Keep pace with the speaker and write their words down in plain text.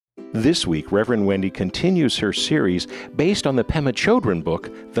This week, Reverend Wendy continues her series based on the Pema Chodron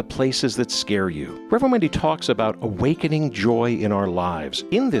book, The Places That Scare You. Reverend Wendy talks about awakening joy in our lives.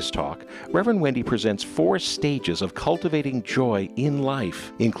 In this talk, Reverend Wendy presents 4 stages of cultivating joy in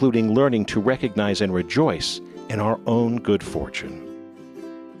life, including learning to recognize and rejoice in our own good fortune.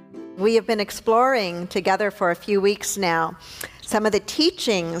 We have been exploring together for a few weeks now some of the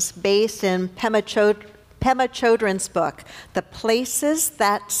teachings based in Pema Chodron's book, The Places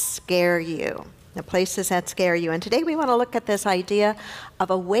That Scare You. The Places That Scare You. And today we want to look at this idea of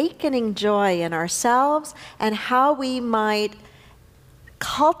awakening joy in ourselves and how we might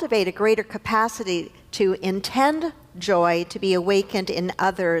cultivate a greater capacity to intend joy to be awakened in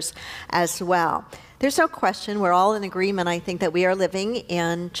others as well. There's no question, we're all in agreement, I think, that we are living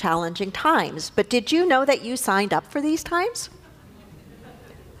in challenging times. But did you know that you signed up for these times?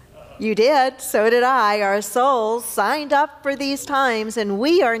 You did, so did I. Our souls signed up for these times, and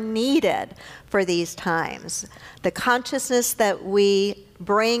we are needed for these times. The consciousness that we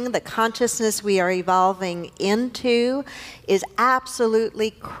bring, the consciousness we are evolving into, is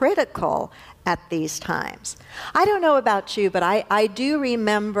absolutely critical at these times. I don't know about you, but I do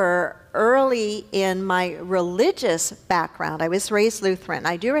remember early in my religious background, I was raised Lutheran,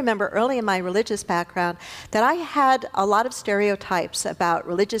 I do remember early in my religious background that I had a lot of stereotypes about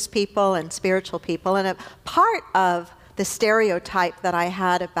religious people and spiritual people, and a part of the stereotype that I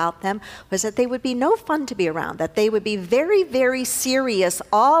had about them was that they would be no fun to be around, that they would be very, very serious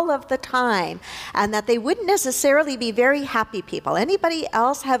all of the time, and that they wouldn't necessarily be very happy people. Anybody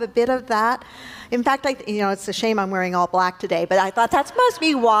else have a bit of that? In fact, it's a shame I'm wearing all black today, but I thought that must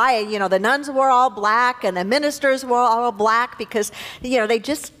be why, the nuns wore all black and the ministers wore all black because, they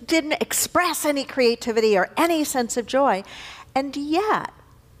just didn't express any creativity or any sense of joy. And yet,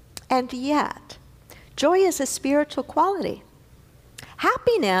 joy is a spiritual quality.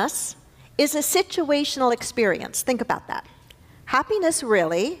 Happiness is a situational experience. Think about that. Happiness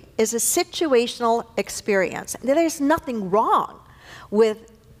really is a situational experience. There's nothing wrong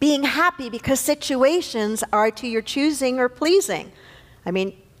with being happy because situations are to your choosing or pleasing. I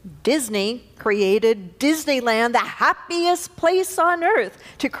mean, Disney created Disneyland, the happiest place on earth,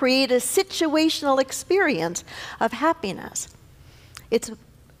 to create a situational experience of happiness. It's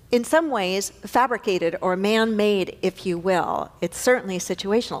in some ways fabricated or man-made, if you will. It's certainly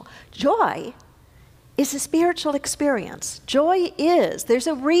situational. Joy is a spiritual experience. There's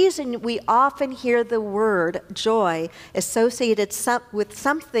a reason we often hear the word joy associated with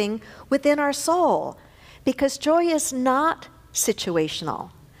something within our soul, because joy is not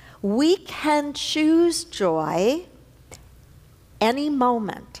situational. We can choose joy any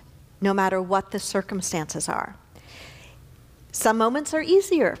moment, no matter what the circumstances are. Some moments are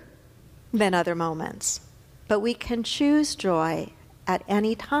easier than other moments, but we can choose joy at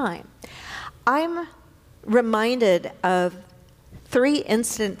any time. I'm reminded of 3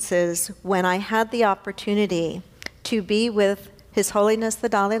 instances when I had the opportunity to be with His Holiness the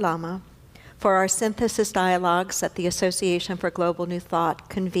Dalai Lama for our synthesis dialogues that the Association for Global New Thought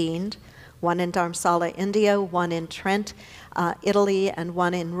convened, one in Dharamsala, India, one in Trent, Italy, and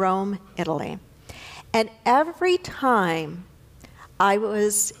one in Rome, Italy. And every time I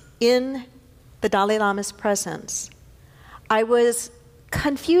was in the Dalai Lama's presence, I was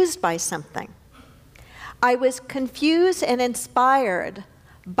confused by something. I was confused and inspired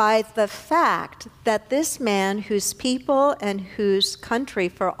by the fact that this man, whose people and whose country,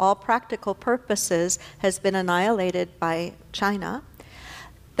 for all practical purposes, has been annihilated by China,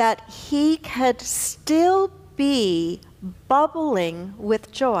 that he could still be bubbling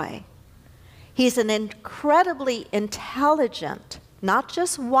with joy. He's an incredibly intelligent, not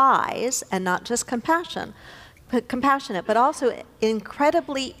just wise and not just compassionate, but also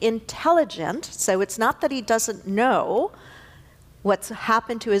incredibly intelligent. So it's not that he doesn't know what's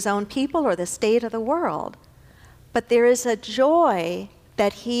happened to his own people or the state of the world, but there is a joy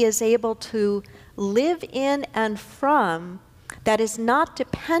that he is able to live in and from that is not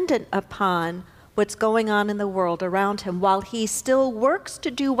dependent upon what's going on in the world around him, while he still works to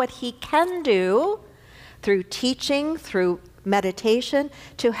do what he can do through teaching, through meditation,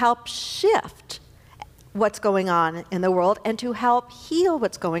 to help shift what's going on in the world and to help heal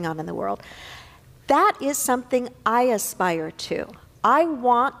what's going on in the world. That is something I aspire to. I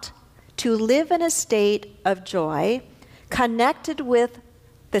want to live in a state of joy, connected with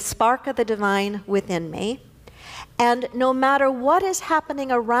the spark of the divine within me, and no matter what is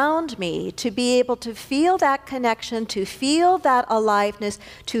happening around me, to be able to feel that connection, to feel that aliveness,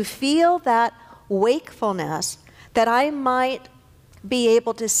 to feel that wakefulness, that I might be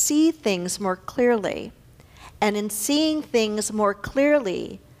able to see things more clearly. And in seeing things more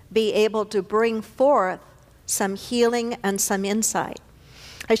clearly, be able to bring forth some healing and some insight.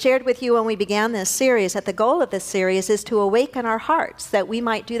 I shared with you when we began this series that the goal of this series is to awaken our hearts, that we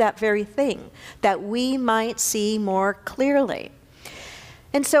might do that very thing, that we might see more clearly.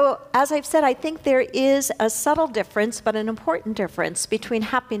 And so, as I've said, I think there is a subtle difference, but an important difference between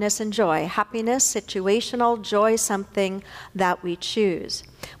happiness and joy. Happiness, situational; joy, something that we choose.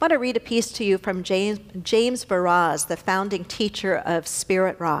 I want to read a piece to you from James Baraz, the founding teacher of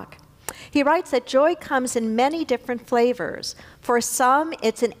Spirit Rock. He writes that joy comes in many different flavors. For some,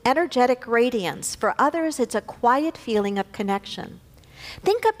 it's an energetic radiance. For others, it's a quiet feeling of connection.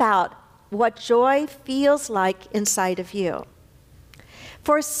 Think about what joy feels like inside of you.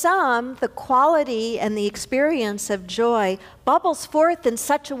 For some, the quality and the experience of joy bubbles forth in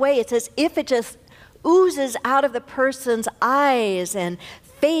such a way, it's as if it just oozes out of the person's eyes and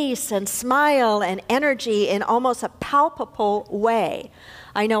face and smile and energy in almost a palpable way.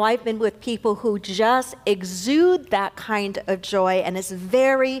 I know I've been with people who just exude that kind of joy, and it's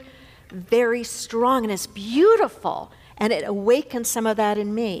very, very strong, and it's beautiful, and it awakens some of that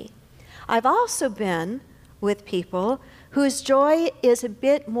in me. I've also been with people whose joy is a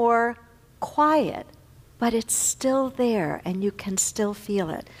bit more quiet, but it's still there and you can still feel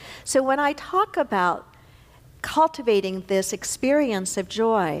it. So when I talk about cultivating this experience of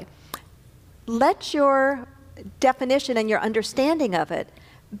joy, let your definition and your understanding of it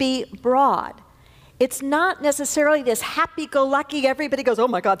be broad. It's not necessarily this happy-go-lucky, everybody goes, oh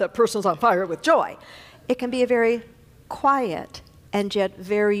my God, that person's on fire with joy. It can be a very quiet and yet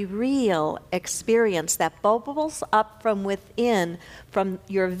very real experience that bubbles up from within, from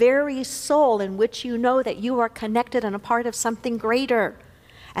your very soul, in which you know that you are connected and a part of something greater.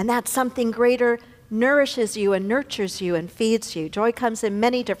 And that something greater nourishes you and nurtures you and feeds you. Joy comes in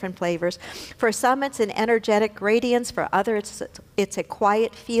many different flavors. For some, it's an energetic radiance. For others, it's a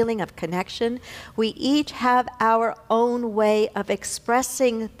quiet feeling of connection. We each have our own way of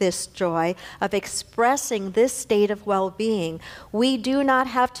expressing this joy, of expressing this state of well-being. We do not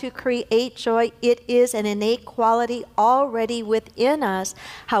have to create joy. It is an innate quality already within us,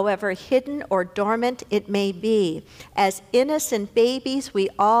 however hidden or dormant it may be. As innocent babies, we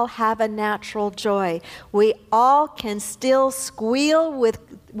all have a natural joy. We all can still squeal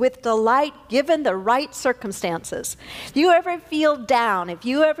with delight given the right circumstances. If you ever feel down, if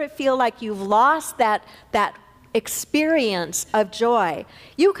you ever feel like you've lost that experience of joy,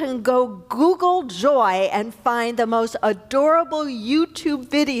 you can go Google joy and find the most adorable YouTube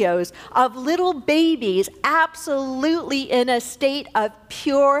videos of little babies absolutely in a state of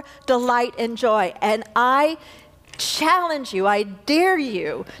pure delight and joy. And I challenge you, I dare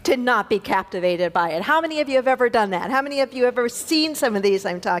you to not be captivated by it. How many of you have ever done that? How many of you have ever seen some of these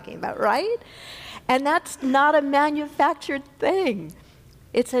I'm talking about, right? And that's not a manufactured thing.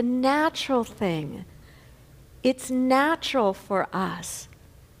 It's a natural thing. It's natural for us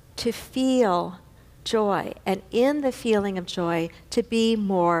to feel joy, and in the feeling of joy, to be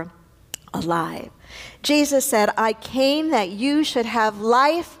more alive. Jesus said, I came that you should have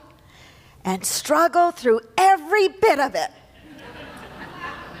life and struggle through every bit of it.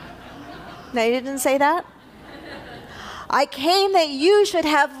 No, he didn't say that. I came that you should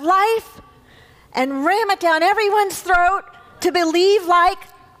have life and ram it down everyone's throat to believe like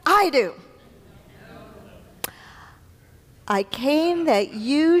I do. I came that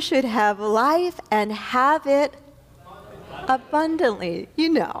you should have life and have it abundantly. You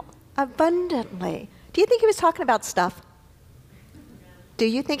know, abundantly. Do you think he was talking about stuff? Do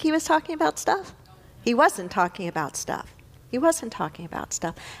you think he was talking about stuff? He wasn't talking about stuff. He wasn't talking about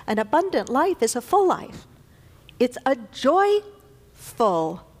stuff. An abundant life is a full life. It's a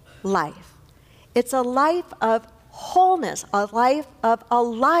joyful life. It's a life of wholeness, a life of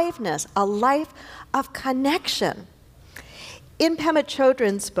aliveness, a life of connection. In Pema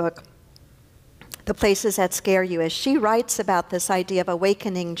Chodron's book, The Places That Scare You, as she writes about this idea of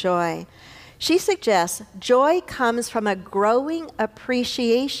awakening joy, she suggests joy comes from a growing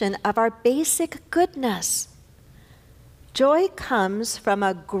appreciation of our basic goodness. Joy comes from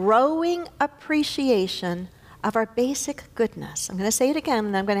a growing appreciation of our basic goodness. I'm going to say it again,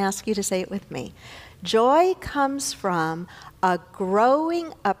 and I'm going to ask you to say it with me. Joy comes from a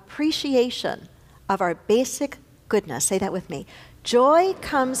growing appreciation of our basic goodness. Say that with me. Joy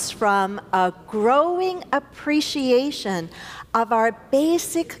comes from a growing appreciation of our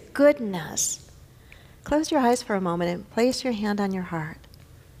basic goodness. Close your eyes for a moment and place your hand on your heart.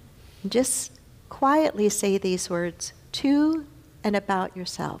 And just quietly say these words to and about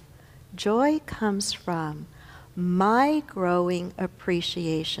yourself. Joy comes from my growing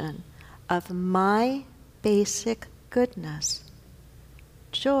appreciation of my basic goodness.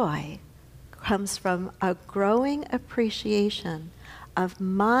 joy comes from a growing appreciation of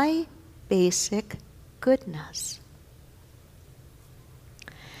my basic goodness.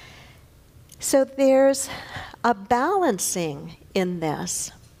 So there's a balancing in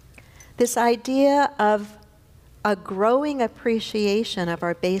this idea of a growing appreciation of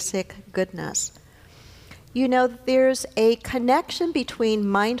our basic goodness. You know, there's a connection between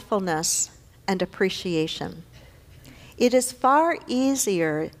mindfulness and appreciation. It is far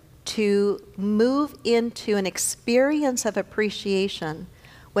easier to move into an experience of appreciation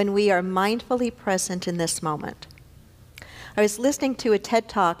when we are mindfully present in this moment. I was listening to a TED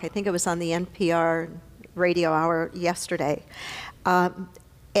Talk, I think it was on the NPR radio hour yesterday,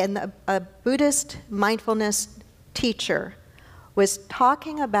 and a Buddhist mindfulness teacher was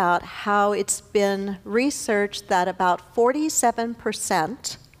talking about how it's been researched that about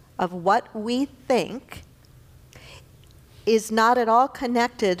 47% of what we think is not at all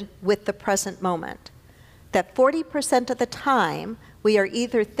connected with the present moment. That 40% of the time, we are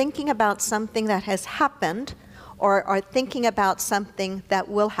either thinking about something that has happened or are thinking about something that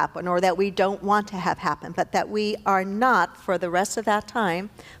will happen or that we don't want to have happen, but that we are not, for the rest of that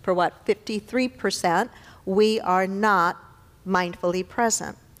time, for 53%, we are not mindfully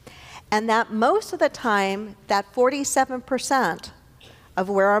present. And that most of the time, that 47% of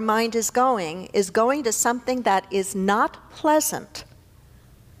where our mind is going to something that is not pleasant.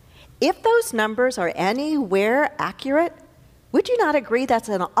 If those numbers are anywhere accurate, would you not agree that's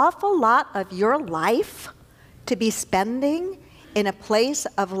an awful lot of your life to be spending in a place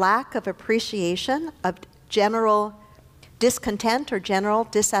of lack of appreciation, of general discontent or general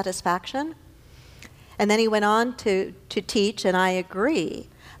dissatisfaction? And then he went on to teach, and I agree,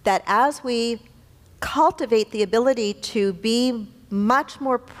 that as we cultivate the ability to be much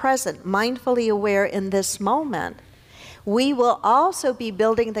more present, mindfully aware in this moment, we will also be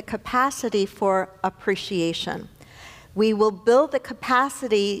building the capacity for appreciation. We will build the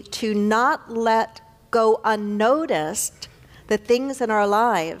capacity to not let go unnoticed the things in our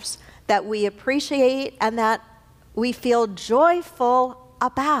lives that we appreciate and that we feel joyful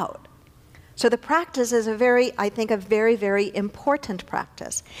about. So the practice is I think, a very, very important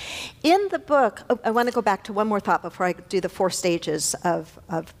practice. In the book, I want to go back to one more thought before I do the 4 stages of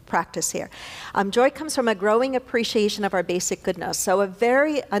practice here. Joy comes from a growing appreciation of our basic goodness. So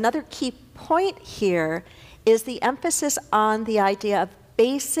another key point here is the emphasis on the idea of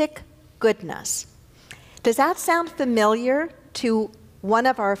basic goodness. Does that sound familiar to one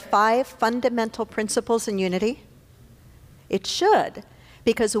of our 5 fundamental principles in unity? It should.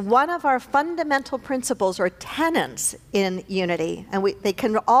 Because one of our fundamental principles or tenets in unity, and they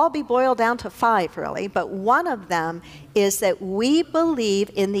can all be boiled down to 5 really, but one of them is that we believe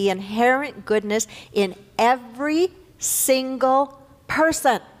in the inherent goodness in every single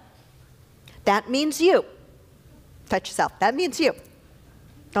person. That means you. Touch yourself. That means you.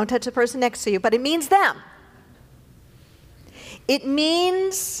 Don't touch the person next to you, but it means them. It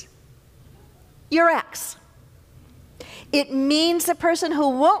means your ex. It means the person who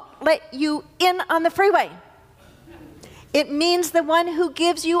won't let you in on the freeway. It means the one who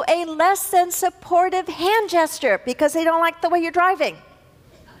gives you a less than supportive hand gesture because they don't like the way you're driving.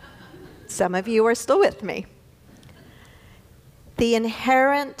 Some of you are still with me. The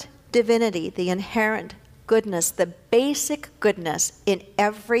inherent divinity, the inherent goodness, the basic goodness in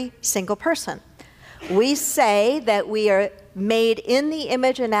every single person. We say that we are made in the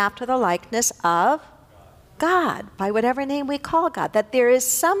image and after the likeness of God, by whatever name we call God, that there is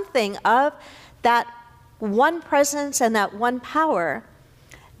something of that one presence and that one power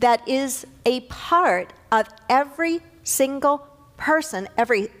that is a part of every single person,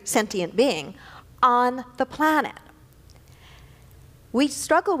 every sentient being on the planet. We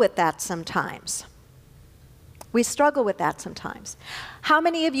struggle with that sometimes. How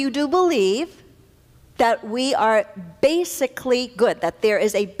many of you do believe that we are basically good, that there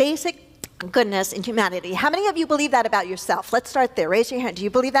is a basic goodness in humanity? How many of you believe that about yourself? Let's start there. Raise your hand. Do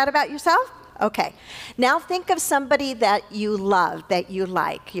you believe that about yourself? Okay. Now think of somebody that you love, that you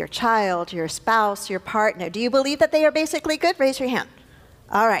like, your child, your spouse, your partner. Do you believe that they are basically good? Raise your hand.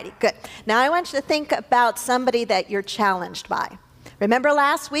 All righty, good. Now I want you to think about somebody that you're challenged by. Remember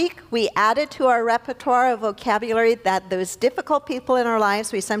last week, we added to our repertoire of vocabulary that those difficult people in our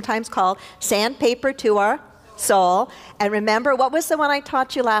lives we sometimes call sandpaper to our soul. And remember, what was the one I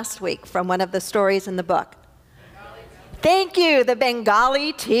taught you last week from one of the stories in the book? Thank you, the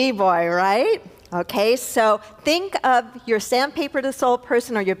Bengali tea boy, right? Okay, so think of your sandpaper to the soul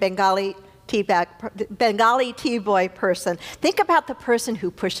person or your Bengali tea boy person. Think about the person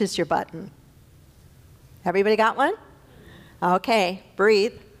who pushes your button. Everybody got one? Okay,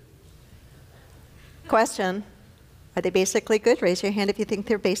 breathe. Question. Are they basically good? Raise your hand if you think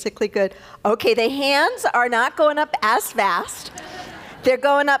they're basically good. Okay, the hands are not going up as fast. They're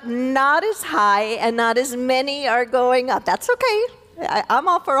going up not as high, and not as many are going up. That's okay. I'm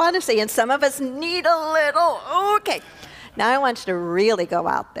all for honesty, and some of us need a little. Okay. Now I want you to really go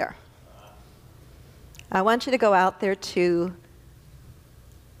out there. I want you to go out there to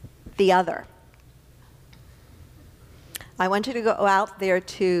the other. I want you to go out there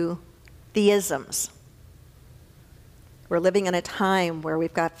to the isms. We're living in a time where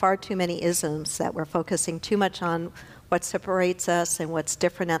we've got far too many isms, that we're focusing too much on what separates us and what's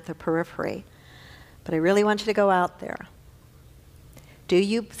different at the periphery. But I really want you to go out there. Do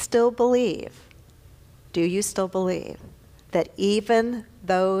you still believe that even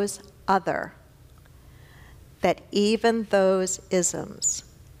those isms,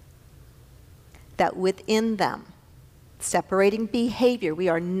 that within them, separating behavior, we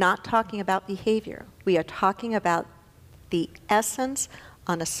are not talking about behavior, we are talking about the essence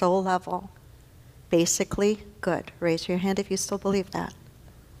on a soul level, basically good. Raise your hand if you still believe that.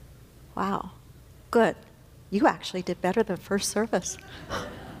 Wow, good. You actually did better than first service.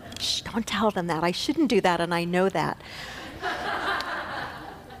 Shh, don't tell them that. I shouldn't do that, and I know that.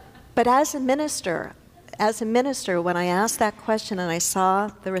 But as a minister, when I asked that question and I saw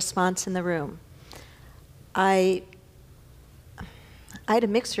the response in the room, I had a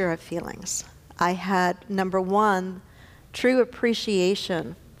mixture of feelings. I had, number one, true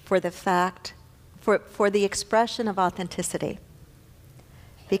appreciation for the fact, for the expression of authenticity.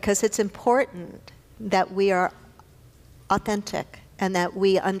 Because it's important that we are authentic and that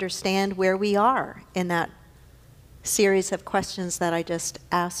we understand where we are in that series of questions that I just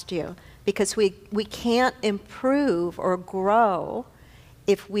asked you. Because we can't improve or grow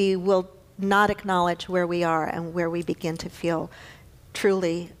if we will not acknowledge where we are and where we begin to feel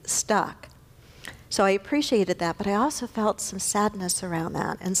truly stuck. So I appreciated that, but I also felt some sadness around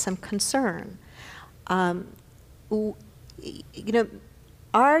that and some concern. You know,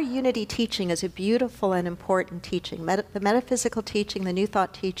 our unity teaching is a beautiful and important teaching. The metaphysical teaching, the New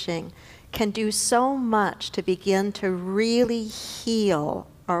Thought teaching, can do so much to begin to really heal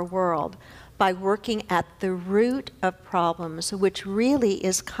our world by working at the root of problems, which really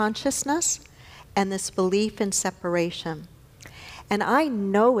is consciousness and this belief in separation. And I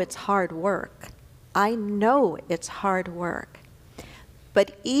know it's hard work. I know it's hard work.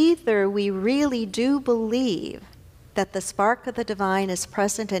 But either we really do believe that the spark of the divine is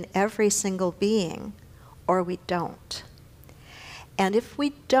present in every single being, or we don't. And if we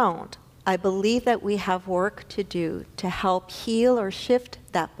don't, I believe that we have work to do to help heal or shift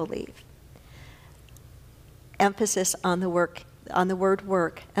that belief. Emphasis on the word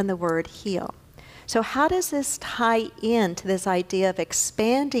work and the word heal. So how does this tie in to this idea of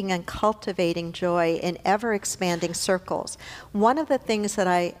expanding and cultivating joy in ever-expanding circles? One of the things that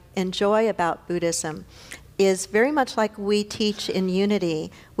I enjoy about Buddhism is very much like we teach in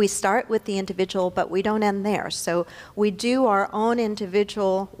unity. We start with the individual, but we don't end there. So we do our own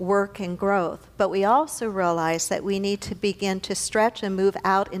individual work and growth, but we also realize that we need to begin to stretch and move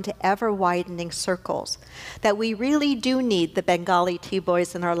out into ever-widening circles. That we really do need the Bengali tea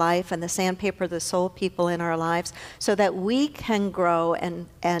boys in our life and the sandpaper, the soul people in our lives, so that we can grow and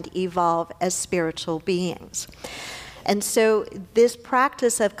evolve as spiritual beings. And so this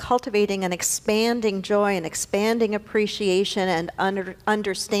practice of cultivating and expanding joy and expanding appreciation and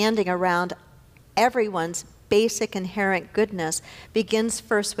understanding around everyone's basic inherent goodness begins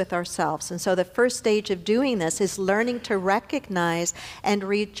first with ourselves. And so the first stage of doing this is learning to recognize and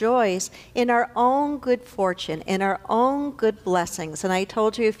rejoice in our own good fortune, in our own good blessings. And I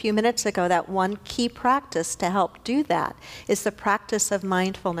told you a few minutes ago that one key practice to help do that is the practice of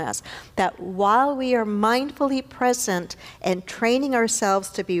mindfulness. That while we are mindfully present and training ourselves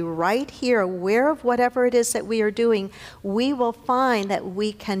to be right here, aware of whatever it is that we are doing, we will find that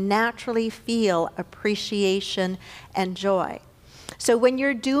we can naturally feel appreciation and joy. So when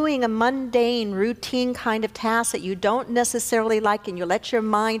you're doing a mundane, routine kind of task that you don't necessarily like and you let your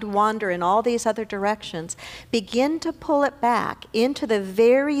mind wander in all these other directions, begin to pull it back into the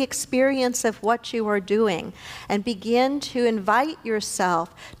very experience of what you are doing and begin to invite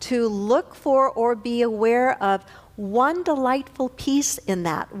yourself to look for or be aware of one delightful piece in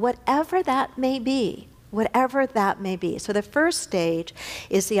that, whatever that may be. Whatever that may be. So the first stage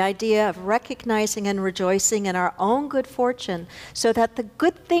is the idea of recognizing and rejoicing in our own good fortune so that the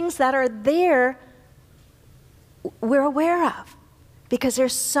good things that are there, we're aware of. Because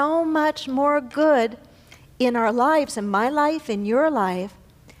there's so much more good in our lives, in my life, in your life,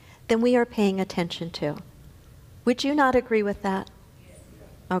 than we are paying attention to. Would you not agree with that?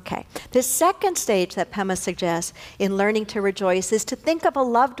 Okay. The second stage that Pema suggests in learning to rejoice is to think of a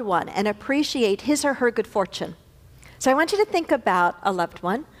loved one and appreciate his or her good fortune. So I want you to think about a loved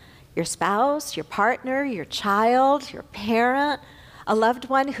one, your spouse, your partner, your child, your parent, a loved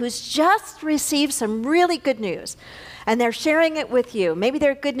one who's just received some really good news, and they're sharing it with you. Maybe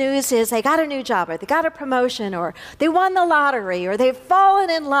their good news is they got a new job, or they got a promotion, or they won the lottery, or they've fallen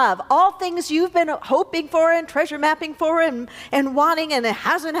in love. All things you've been hoping for and treasure mapping for and wanting, and it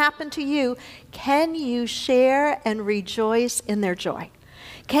hasn't happened to you. Can you share and rejoice in their joy?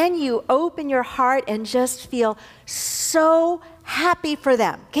 Can you open your heart and just feel so happy for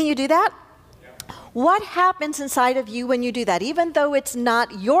them? Can you do that? What happens inside of you when you do that? Even though it's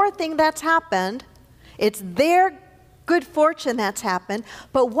not your thing that's happened, it's their good fortune that's happened,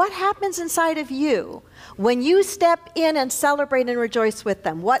 but what happens inside of you when you step in and celebrate and rejoice with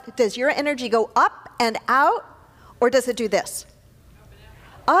them? What does your energy go up and out, or does it do this?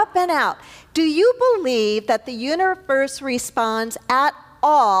 Up and out. Do you believe that the universe responds at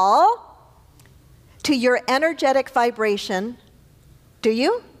all to your energetic vibration? Do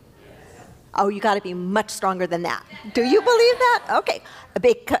you? Oh, you got to be much stronger than that. Do you believe that? Okay.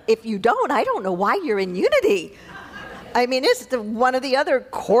 If you don't, I don't know why you're in unity. I mean, it's one of the other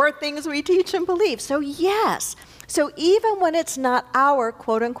core things we teach and believe. So yes. So even when it's not our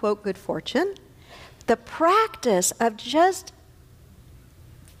quote-unquote good fortune, the practice of just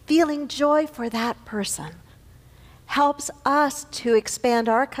feeling joy for that person helps us to expand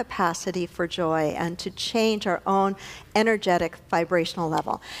our capacity for joy and to change our own energetic vibrational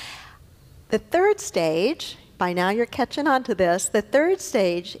level. The third stage, by now you're catching on to this, the third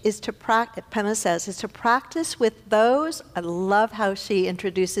stage is to practice, Pema says, is to practice with those. I love how she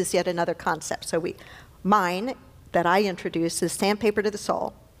introduces yet another concept. So mine that I introduce is sandpaper to the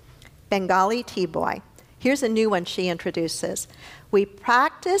soul, Bengali tea boy. Here's a new one she introduces. We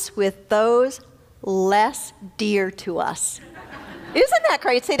practice with those less dear to us. Isn't that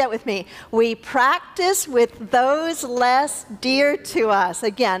great? Say that with me. We practice with those less dear to us.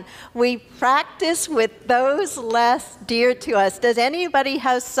 Again, we practice with those less dear to us. Does anybody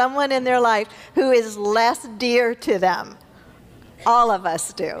have someone in their life who is less dear to them? All of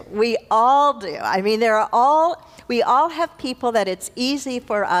us do. We all do. I mean, we all have people that it's easy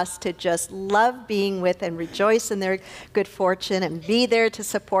for us to just love being with and rejoice in their good fortune and be there to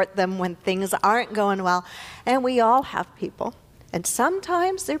support them when things aren't going well. And we all have people. And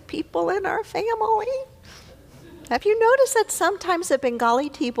sometimes they're people in our family. Have you noticed that sometimes the Bengali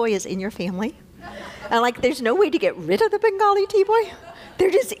tea boy is in your family? And like there's no way to get rid of the Bengali tea boy?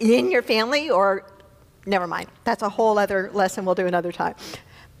 They're just in your family, or never mind. That's a whole other lesson we'll do another time.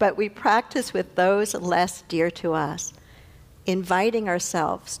 But we practice with those less dear to us, inviting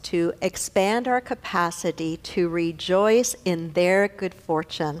ourselves to expand our capacity to rejoice in their good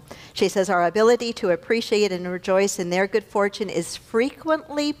fortune. She says our ability to appreciate and rejoice in their good fortune is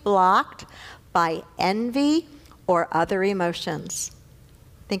frequently blocked by envy or other emotions.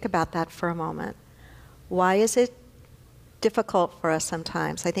 Think about that for a moment. Why is it difficult for us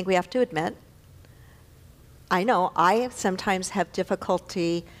sometimes? I think we have to admit, I know I sometimes have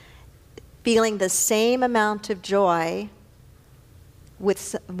difficulty feeling the same amount of joy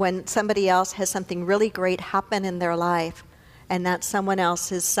when somebody else has something really great happen in their life, and that someone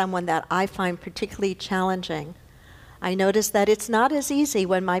else is someone that I find particularly challenging. I notice that it's not as easy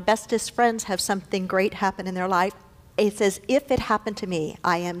when my bestest friends have something great happen in their life. It's as if it happened to me.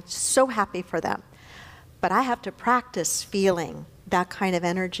 I am so happy for them. But I have to practice feeling that kind of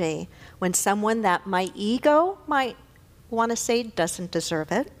energy when someone that my ego might want to say doesn't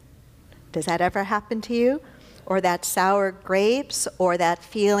deserve it. Does that ever happen to you? Or that sour grapes, or that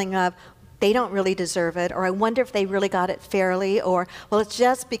feeling of they don't really deserve it, or I wonder if they really got it fairly, or, well, it's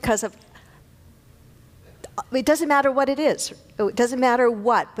just because of, it doesn't matter what it is. It doesn't matter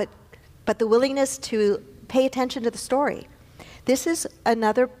what, but the willingness to pay attention to the story. This is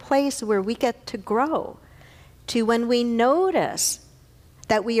another place where we get to grow, to when we notice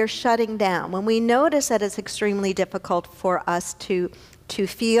that we are shutting down, when we notice that it's extremely difficult for us to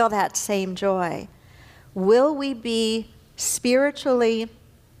feel that same joy. Will we be spiritually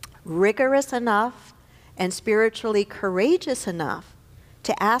rigorous enough and spiritually courageous enough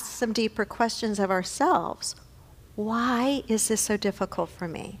to ask some deeper questions of ourselves? Why is this so difficult for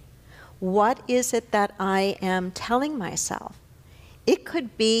me? What is it that I am telling myself? It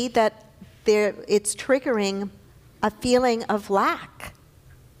could be that it's triggering a feeling of lack,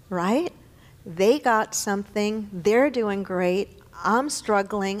 right? They got something, they're doing great, I'm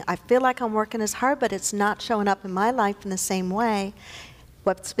struggling, I feel like I'm working as hard, but it's not showing up in my life in the same way.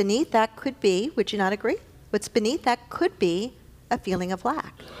 What's beneath that could be, would you not agree? What's beneath that could be a feeling of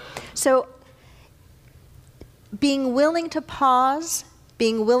lack. So being willing to pause,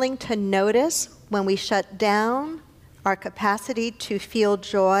 being willing to notice when we shut down our capacity to feel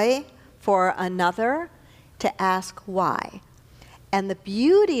joy for another, to ask why. And the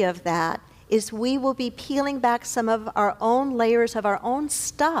beauty of that is we will be peeling back some of our own layers of our own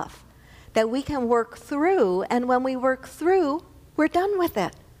stuff that we can work through, and when we work through, we're done with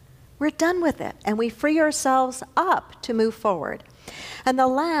it. We're done with it, and we free ourselves up to move forward. And the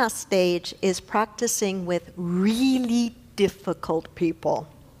last stage is practicing with really difficult people.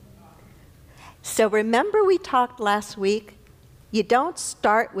 So remember we talked last week, you don't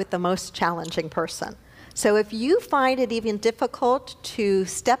start with the most challenging person. So if you find it even difficult to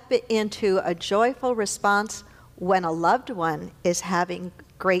step into a joyful response when a loved one is having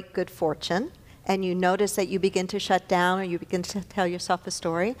great good fortune, and you notice that you begin to shut down or you begin to tell yourself a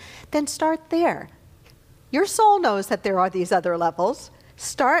story, then start there. Your soul knows that there are these other levels.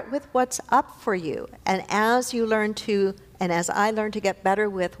 Start with what's up for you. And as you learn to, and as I learn to get better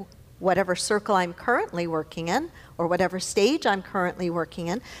with whatever circle I'm currently working in, or whatever stage I'm currently working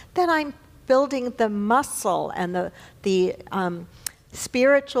in, then I'm building the muscle and the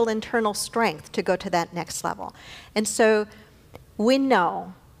spiritual internal strength to go to that next level. And so we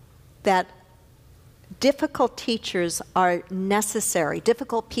know that difficult teachers are necessary,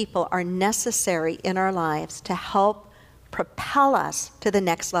 difficult people are necessary in our lives to help propel us to the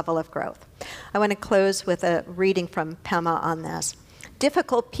next level of growth. I want to close with a reading from Pema on this.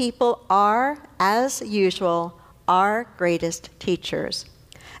 Difficult people are, as usual, our greatest teachers.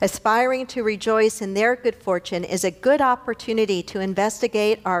 Aspiring to rejoice in their good fortune is a good opportunity to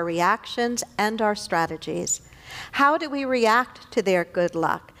investigate our reactions and our strategies. How do we react to their good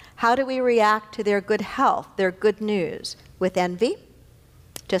luck? How do we react to their good health, their good news? With envy?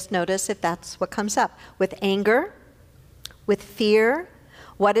 Just notice if that's what comes up. With anger? With fear?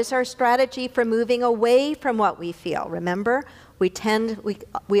 What is our strategy for moving away from what we feel? Remember, we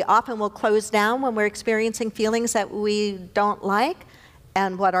often will close down when we're experiencing feelings that we don't like.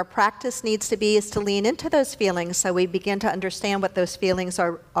 And what our practice needs to be is to lean into those feelings so we begin to understand what those feelings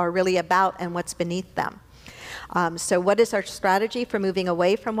are really about and what's beneath them. So what is our strategy for moving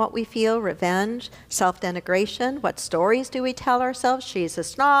away from what we feel? Revenge, self-denigration. What stories do we tell ourselves? She's a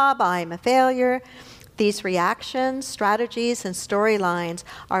snob, I'm a failure. These reactions, strategies, and storylines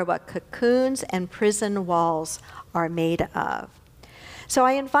are what cocoons and prison walls are made of. So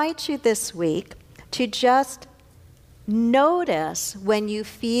I invite you this week to just notice when you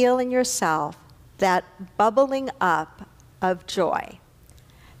feel in yourself that bubbling up of joy.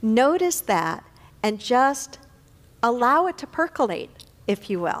 Notice that and just allow it to percolate, if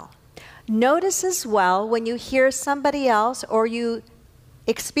you will. Notice as well when you hear somebody else or you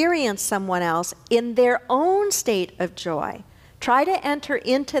experience someone else in their own state of joy. Try to enter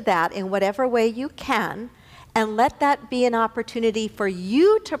into that in whatever way you can, and let that be an opportunity for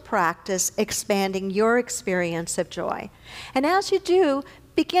you to practice expanding your experience of joy. And as you do,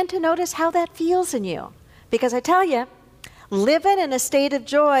 begin to notice how that feels in you. Because I tell you, living in a state of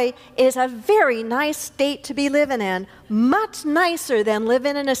joy is a very nice state to be living in, much nicer than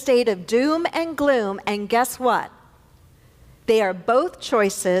living in a state of doom and gloom. And guess what? They are both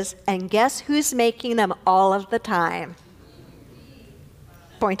choices, and guess who's making them all of the time?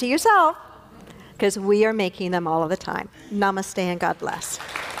 Point to yourself, because we are making them all of the time. Namaste and God bless.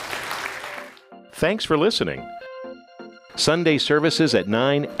 Thanks for listening. Sunday services at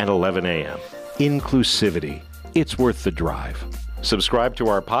 9 and 11 a.m. Inclusivity. It's worth the drive. Subscribe to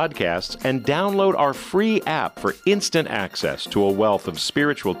our podcasts and download our free app for instant access to a wealth of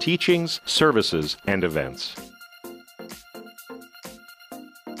spiritual teachings, services, and events.